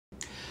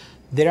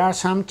there are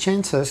some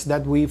chances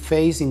that we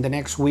face in the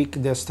next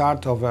week the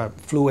start of a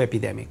flu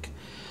epidemic.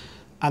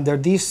 Under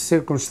these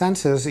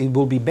circumstances, it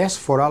will be best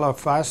for all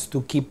of us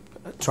to keep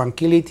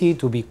tranquility,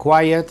 to be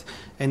quiet,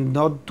 and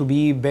not to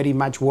be very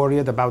much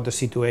worried about the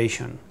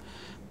situation.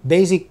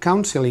 Basic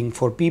counseling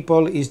for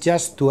people is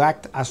just to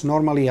act as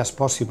normally as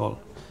possible.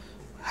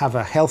 Have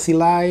a healthy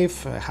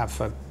life, have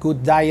a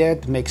good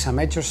diet, make some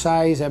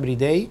exercise every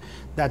day.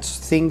 That's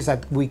things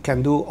that we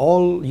can do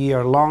all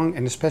year long,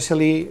 and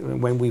especially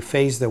when we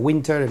face the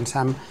winter and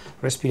some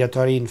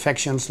respiratory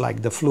infections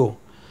like the flu.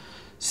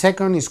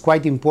 Second, it's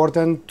quite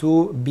important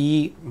to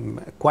be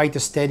quite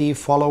steady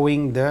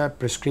following the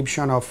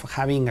prescription of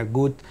having a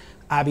good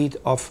habit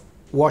of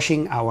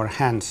washing our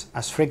hands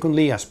as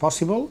frequently as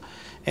possible,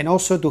 and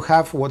also to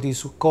have what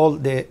is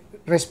called the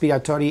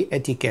respiratory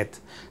etiquette.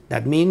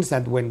 That means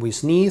that when we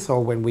sneeze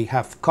or when we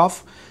have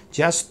cough,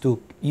 just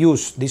to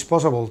use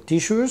disposable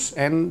tissues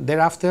and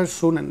thereafter as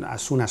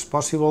soon as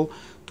possible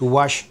to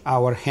wash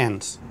our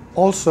hands.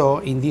 Also,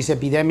 in this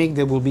epidemic,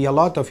 there will be a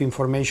lot of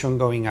information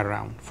going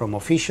around from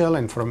official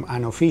and from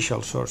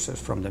unofficial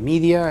sources, from the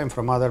media and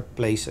from other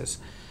places.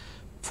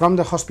 From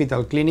the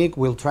hospital clinic,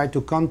 we'll try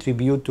to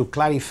contribute to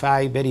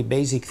clarify very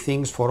basic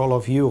things for all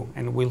of you,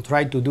 and we'll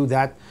try to do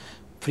that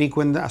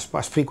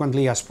as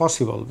frequently as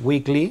possible,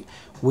 weekly,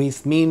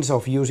 with means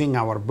of using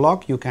our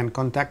blog. You can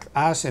contact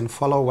us and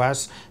follow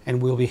us,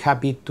 and we'll be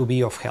happy to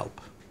be of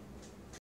help.